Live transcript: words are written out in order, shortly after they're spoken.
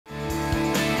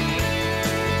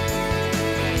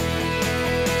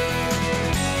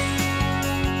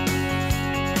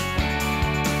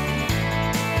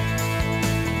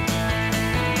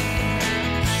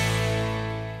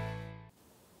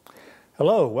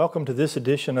Hello, welcome to this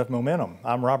edition of Momentum.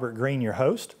 I'm Robert Green, your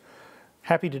host.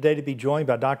 Happy today to be joined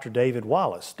by Dr. David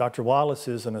Wallace. Dr. Wallace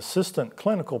is an assistant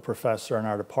clinical professor in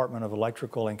our Department of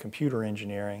Electrical and Computer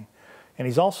Engineering, and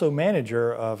he's also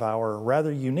manager of our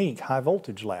rather unique high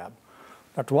voltage lab.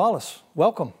 Dr. Wallace,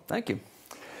 welcome. Thank you.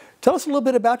 Tell us a little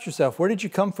bit about yourself. Where did you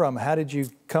come from? How did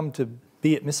you come to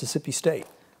be at Mississippi State?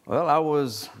 Well, I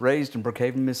was raised in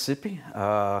Brookhaven, Mississippi,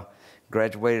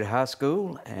 graduated high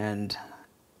school, and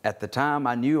at the time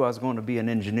I knew I was going to be an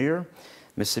engineer.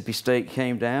 Mississippi State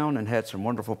came down and had some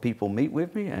wonderful people meet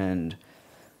with me, and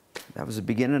that was the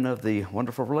beginning of the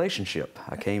wonderful relationship.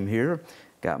 I came here,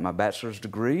 got my bachelor's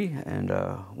degree, and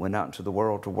went out into the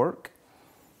world to work.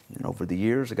 And over the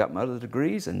years I got my other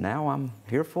degrees, and now I'm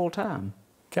here full time.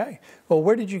 Okay. Well,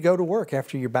 where did you go to work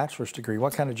after your bachelor's degree?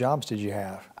 What kind of jobs did you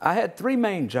have? I had three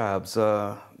main jobs.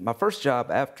 My first job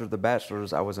after the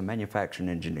bachelor's, I was a manufacturing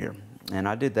engineer, and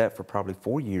I did that for probably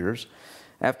 4 years.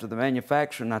 After the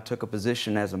manufacturing, I took a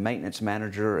position as a maintenance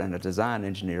manager and a design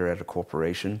engineer at a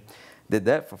corporation. Did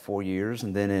that for 4 years,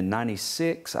 and then in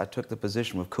 '96, I took the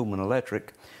position with Kuhlman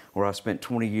Electric, where I spent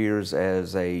 20 years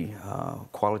as a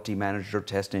quality manager,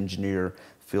 test engineer,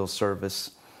 field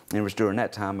service. And it was during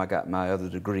that time I got my other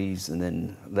degrees and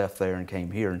then left there and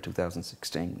came here in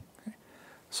 2016. Okay.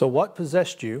 So what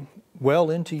possessed you well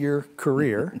into your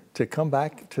career to come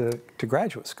back to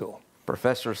graduate school?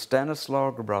 Professor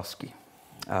Stanislaw Grabowski.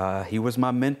 He was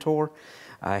my mentor.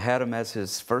 I had him as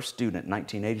his first student in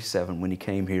 1987 when he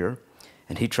came here.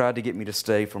 And he tried to get me to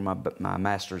stay for my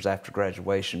master's after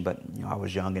graduation, but I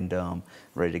was young and dumb,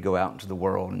 ready to go out into the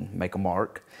world and make a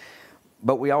mark.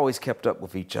 But we always kept up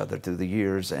with each other through the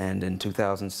years, and in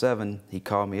 2007, he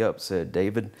called me up, said,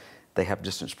 "David, they have a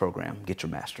distance program, get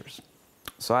your master's."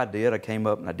 So I did. I came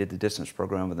up and I did the distance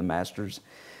program with the master's.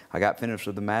 I got finished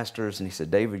with the master's, and he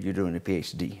said, "David, you're doing a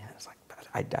PhD." I was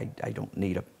like, I don't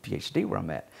need a PhD where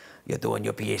I'm at. "You're doing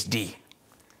your PhD."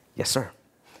 "Yes, sir."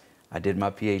 I did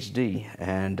my PhD,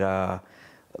 and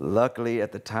luckily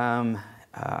at the time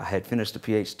I had finished the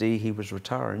PhD, he was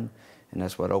retiring, and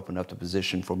that's what opened up the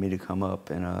position for me to come up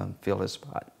and fill his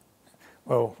spot.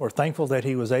 Well, we're thankful that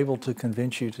he was able to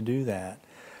convince you to do that.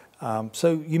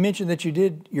 So you mentioned that you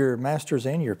did your master's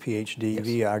and your PhD Yes.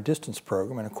 via our distance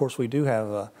program, and of course we do have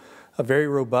a very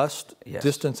robust Yes.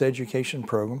 distance education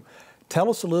program. Tell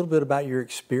us a little bit about your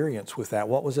experience with that.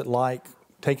 What was it like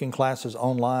taking classes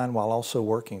online while also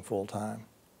working full-time?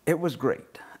 It was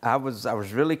great. I was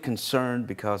really concerned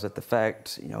because of the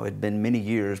fact, it had been many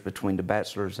years between the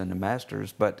bachelor's and the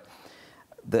master's, but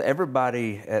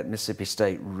everybody at Mississippi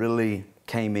State really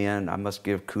came in. I must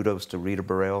give kudos to Rita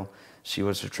Burrell. She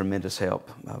was a tremendous help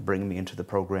bringing me into the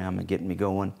program and getting me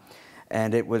going.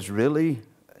 And it was really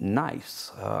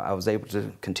nice. I was able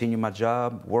to continue my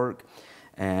job, work,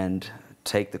 and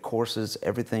take the courses.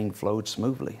 Everything flowed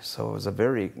smoothly. So it was a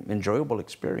very enjoyable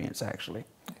experience, actually.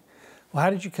 Well, how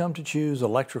did you come to choose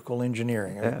electrical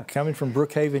engineering? Yeah. Coming from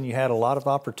Brookhaven, you had a lot of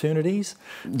opportunities.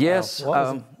 Yes.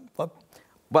 Well,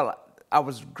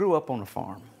 I grew up on a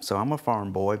farm, so I'm a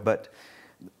farm boy, but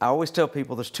I always tell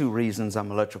people there's two reasons I'm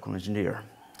an electrical engineer.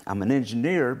 I'm an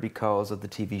engineer because of the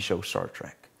TV show Star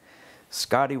Trek.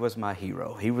 Scotty was my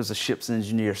hero. He was a ship's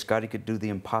engineer. Scotty could do the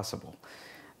impossible.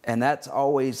 And that's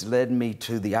always led me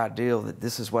to the ideal that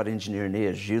this is what engineering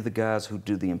is. You're the guys who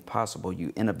do the impossible.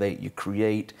 You innovate, you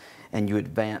create, and you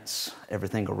advance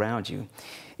everything around you.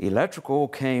 Electrical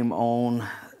came on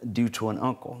due to an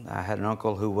uncle. I had an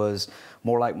uncle who was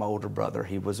more like my older brother.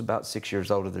 He was about 6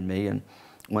 years older than me, and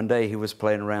one day he was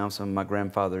playing around with some of my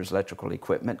grandfather's electrical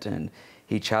equipment, and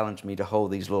he challenged me to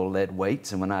hold these little lead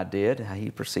weights, and when I did,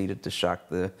 he proceeded to shock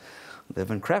the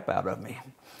living crap out of me.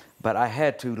 But I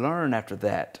had to learn after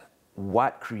that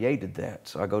what created that.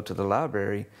 So I go to the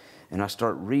library and I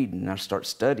start reading and I start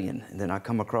studying, and then I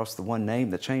come across the one name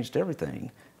that changed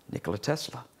everything, Nikola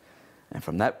Tesla. And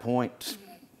from that point,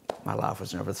 my life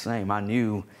was never the same. I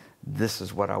knew this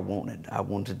is what I wanted. I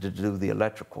wanted to do the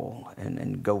electrical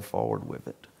and go forward with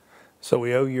it. So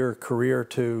we owe your career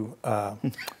to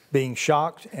being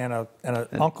shocked and an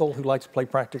uncle who likes to play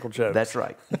practical jokes. That's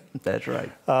right. That's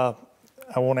right.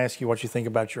 I won't ask you what you think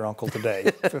about your uncle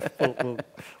today. we'll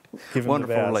give him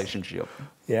Wonderful the best. relationship.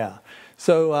 Yeah.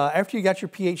 So after you got your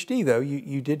PhD, though,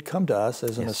 you did come to us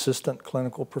as an Yes. assistant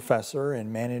clinical professor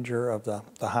and manager of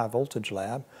the high voltage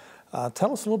lab.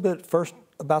 Tell us a little bit first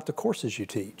about the courses you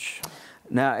teach.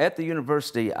 Now, at the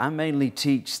university, I mainly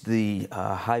teach the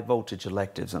high voltage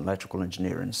electives in electrical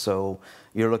engineering. So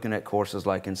you're looking at courses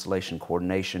like installation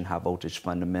coordination, high voltage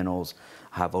fundamentals,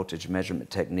 high voltage measurement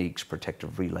techniques,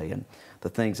 protective relay, and the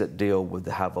things that deal with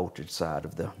the high voltage side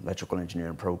of the electrical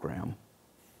engineering program.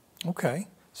 Okay.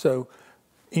 So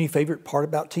Any favorite part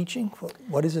about teaching?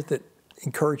 What is it that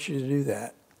encouraged you to do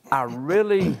that? I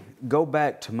really go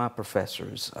back to my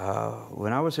professors.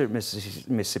 When I was here at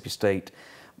Mississippi State,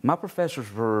 my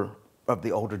professors were of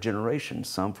the older generation,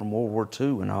 some from World War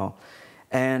II and all,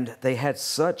 and they had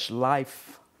such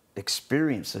life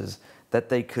experiences that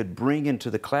they could bring into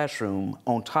the classroom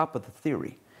on top of the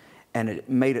theory, and it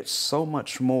made it so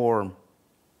much more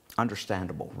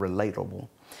understandable, relatable.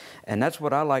 And that's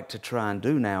what I like to try and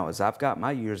do now is I've got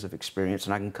my years of experience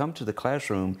and I can come to the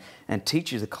classroom and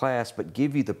teach you the class but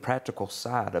give you the practical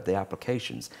side of the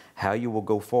applications, how you will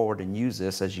go forward and use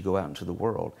this as you go out into the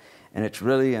world. And it's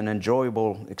really an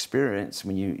enjoyable experience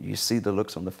when you see the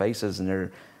looks on the faces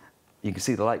and you can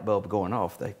see the light bulb going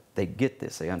off. They get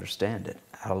this, they understand it.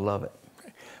 I love it.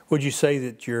 Would you say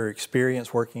that your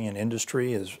experience working in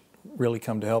industry has really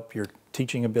come to help your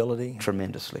teaching ability?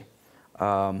 Tremendously.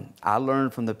 I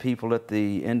learned from the people at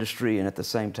the industry, and at the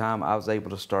same time I was able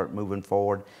to start moving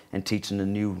forward and teaching the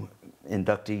new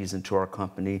inductees into our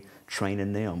company,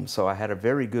 training them. So I had a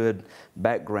very good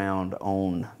background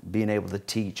on being able to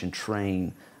teach and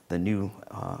train the new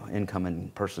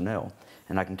incoming personnel,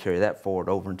 and I can carry that forward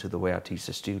over into the way I teach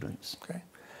the students. Okay.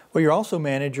 Well, you're also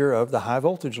manager of the high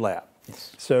voltage lab.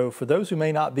 Yes. So for those who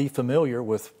may not be familiar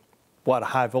with what a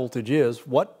high voltage is,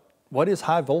 what is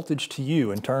high voltage to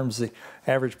you in terms the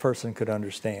average person could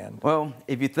understand? Well,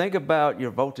 if you think about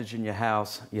your voltage in your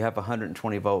house, you have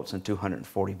 120 volts and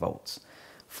 240 volts.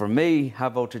 For me, high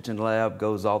voltage in the lab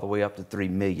goes all the way up to 3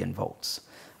 million volts.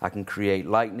 I can create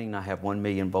lightning. I have 1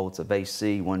 million volts of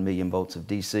AC, 1 million volts of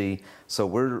DC. So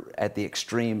we're at the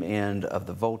extreme end of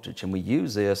the voltage, and we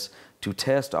use this to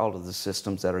test all of the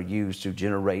systems that are used to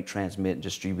generate, transmit, and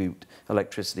distribute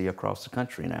electricity across the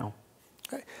country now.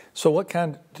 Okay. So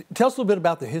tell us a little bit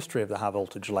about the history of the high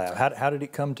voltage lab. How did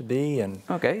it come to be, and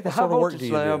okay, the what high sort of work do voltage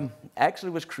you lab do?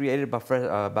 actually was created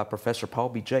by Professor Paul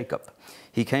B. Jacob.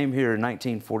 He came here in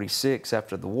 1946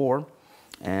 after the war,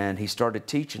 and he started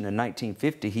teaching in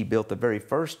 1950. He built the very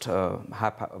first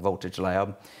high voltage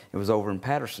lab. It was over in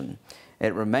Patterson.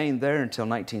 It remained there until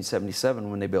 1977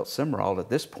 when they built Cimarron. At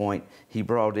this point, he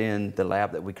brought in the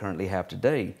lab that we currently have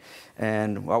today.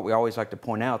 And what we always like to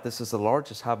point out, this is the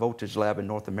largest high voltage lab in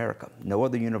North America. No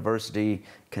other university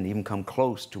can even come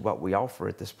close to what we offer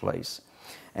at this place.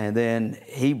 And then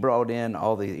he brought in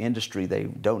all the industry. They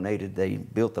donated, they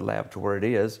built the lab to where it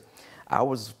is. I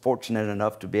was fortunate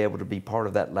enough to be able to be part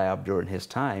of that lab during his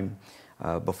time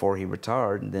before he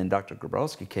retired. And then Dr.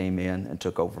 Grabowski came in and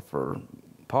took over for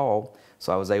Paul,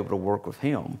 so I was able to work with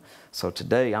him. So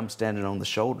today I'm standing on the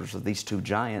shoulders of these two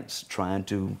giants trying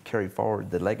to carry forward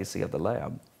the legacy of the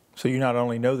lab. So you not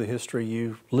only know the history,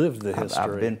 you've lived the history.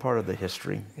 I've been part of the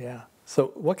history. Yeah. So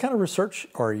what kind of research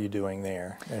are you doing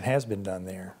there and has been done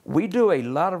there? We do a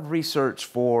lot of research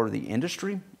for the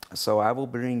industry. So I will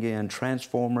bring in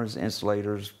transformers,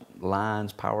 insulators,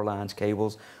 lines, power lines,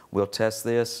 cables. We'll test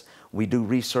this. We do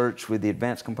research with the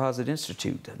Advanced Composite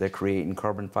Institute. They're creating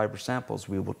carbon fiber samples.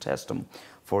 We will test them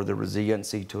for the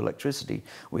resiliency to electricity.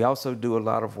 We also do a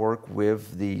lot of work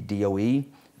with the DOE,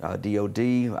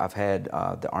 DOD. I've had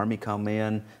the Army come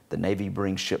in, the Navy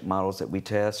brings ship models that we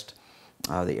test.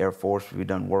 The Air Force, we've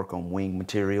done work on wing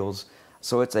materials.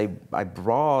 So it's a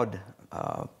broad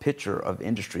picture of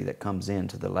industry that comes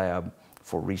into the lab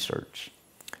for research.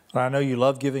 Well, I know you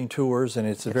love giving tours, and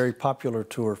it's a very popular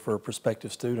tour for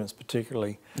prospective students,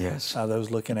 particularly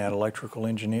those looking at electrical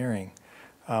engineering.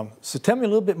 So tell me a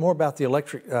little bit more about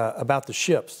the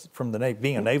ships from the Navy.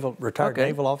 Being a retired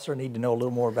naval officer, I need to know a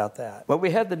little more about that. Well,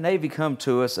 we had the Navy come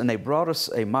to us, and they brought us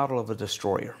a model of a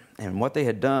destroyer. And what they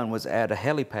had done was add a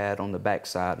helipad on the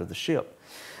backside of the ship.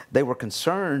 They were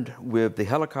concerned with the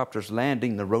helicopters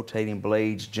landing, the rotating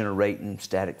blades generating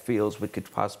static fields which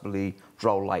could possibly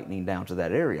draw lightning down to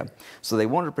that area. So they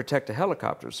wanted to protect the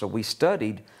helicopters. So we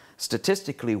studied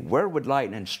statistically where would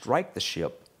lightning strike the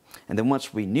ship, and then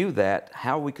once we knew that,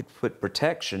 how we could put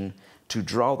protection to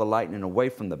draw the lightning away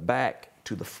from the back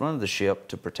to the front of the ship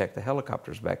to protect the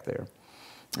helicopters back there.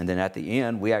 And then at the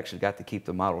end, we actually got to keep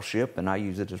the model ship, and I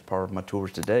use it as part of my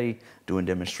tours today, doing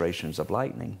demonstrations of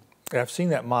lightning. I've seen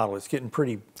that model. It's getting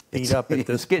pretty beat up at this point.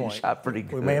 It's getting shot pretty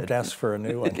good. We may have to ask for a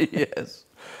new one. Yes.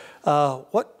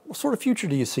 What sort of future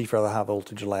do you see for the high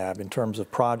voltage lab in terms of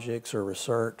projects or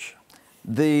research?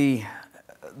 The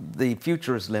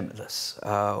future is limitless.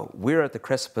 We're at the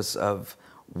precipice of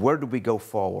where do we go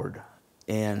forward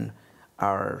in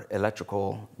our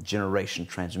electrical generation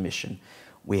transmission.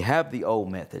 We have the old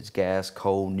methods, gas,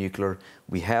 coal, nuclear.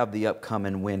 We have the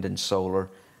upcoming wind and solar.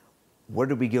 Where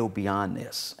do we go beyond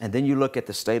this? And then you look at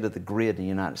the state of the grid in the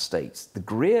United States. The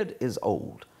grid is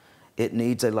old. it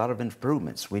needs a lot of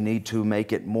improvements. We need to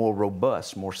make it more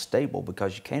robust, more stable,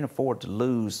 because you can't afford to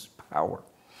lose power.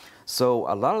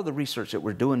 So a lot of the research that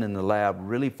we're doing in the lab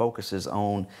really focuses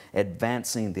on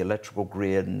advancing the electrical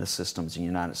grid and the systems in the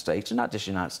United States, and not just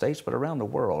the United States, but around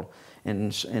the world,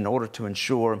 in order to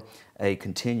ensure a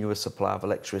continuous supply of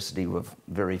electricity with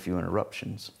very few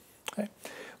interruptions. Okay.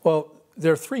 Well,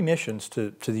 there are 3 missions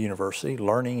to the university.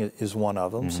 Learning is one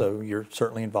of them, so you're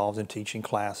certainly involved in teaching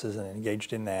classes and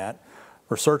engaged in that.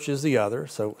 Research is the other,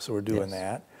 so we're doing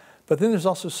that. But then there's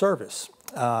also service.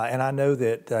 And I know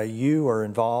that you are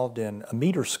involved in a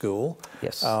meter school.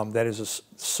 Yes. That is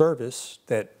a service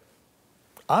that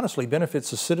honestly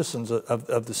benefits the citizens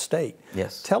of the state.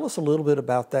 Yes. Tell us a little bit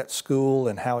about that school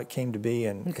and how it came to be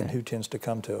and who tends to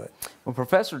come to it. Well,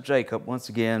 Professor Jacob, once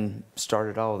again,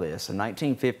 started all this. In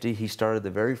 1950, he started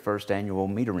the very first annual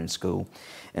metering school.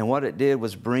 And what it did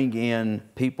was bring in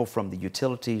people from the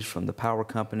utilities, from the power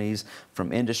companies,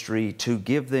 from industry, to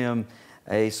give them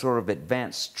a sort of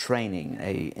advanced training,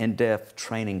 a in-depth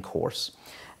training course.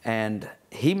 And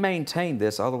he maintained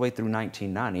this all the way through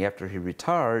 1990. After he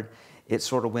retired, it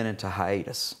sort of went into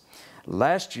hiatus.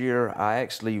 Last year, I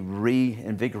actually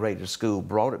reinvigorated the school,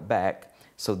 brought it back.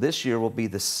 So this year will be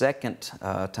the second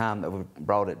time that we've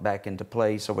brought it back into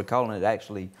play. So we're calling it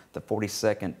actually the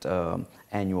 42nd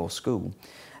annual school.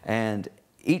 And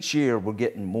each year we're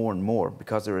getting more and more,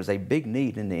 because there is a big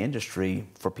need in the industry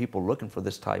for people looking for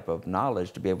this type of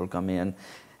knowledge to be able to come in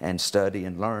and study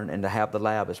and learn, and to have the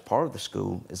lab as part of the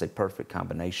school is a perfect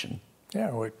combination.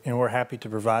 Yeah, and we're happy to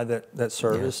provide that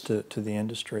service to the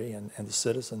industry and the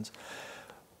citizens.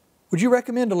 Would you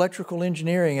recommend electrical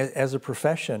engineering as a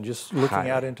profession, just looking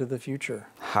out into the future?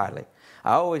 Highly.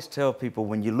 I always tell people,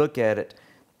 when you look at it,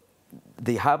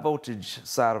 the high voltage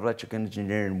side of electrical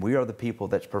engineering, we are the people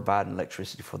that's providing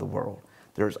electricity for the world.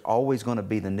 There's always going to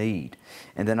be the need.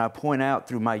 And then I point out,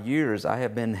 through my years, I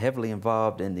have been heavily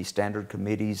involved in the standard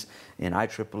committees in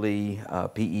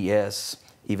IEEE, PES,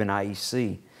 even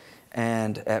IEC.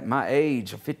 And at my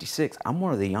age of 56, I'm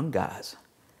one of the young guys.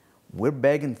 We're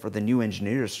begging for the new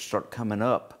engineers to start coming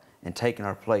up and taking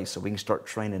our place so we can start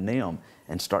training them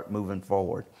and start moving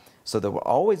forward. So there will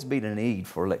always be the need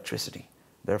for electricity.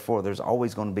 Therefore, there's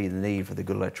always going to be the need for the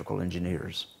good electrical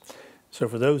engineers. So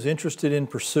for those interested in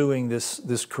pursuing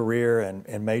this career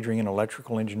and majoring in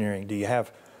electrical engineering, do you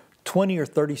have 20 or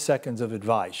 30 seconds of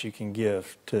advice you can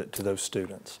give to those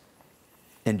students?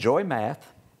 Enjoy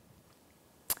math.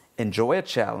 Enjoy a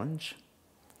challenge.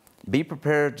 Be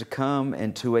prepared to come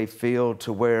into a field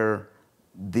to where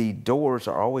the doors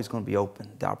are always going to be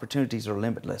open. The opportunities are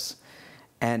limitless.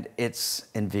 And it's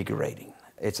invigorating.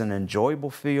 It's an enjoyable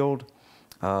field.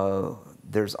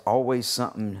 There's always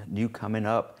something new coming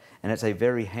up, and it's a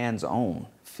very hands-on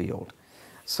field.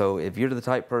 So if you're the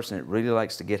type of person that really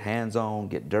likes to get hands-on,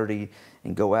 get dirty,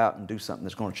 and go out and do something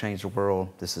that's going to change the world,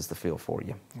 this is the field for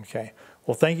you. Okay.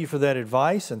 Well, thank you for that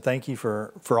advice, and thank you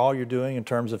for all you're doing in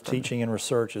terms of teaching and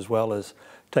research, as well as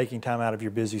taking time out of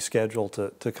your busy schedule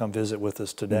to come visit with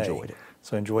us today. Enjoyed it.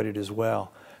 So enjoyed it as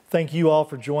well. Thank you all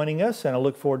for joining us, and I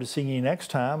look forward to seeing you next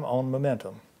time on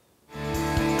Momentum.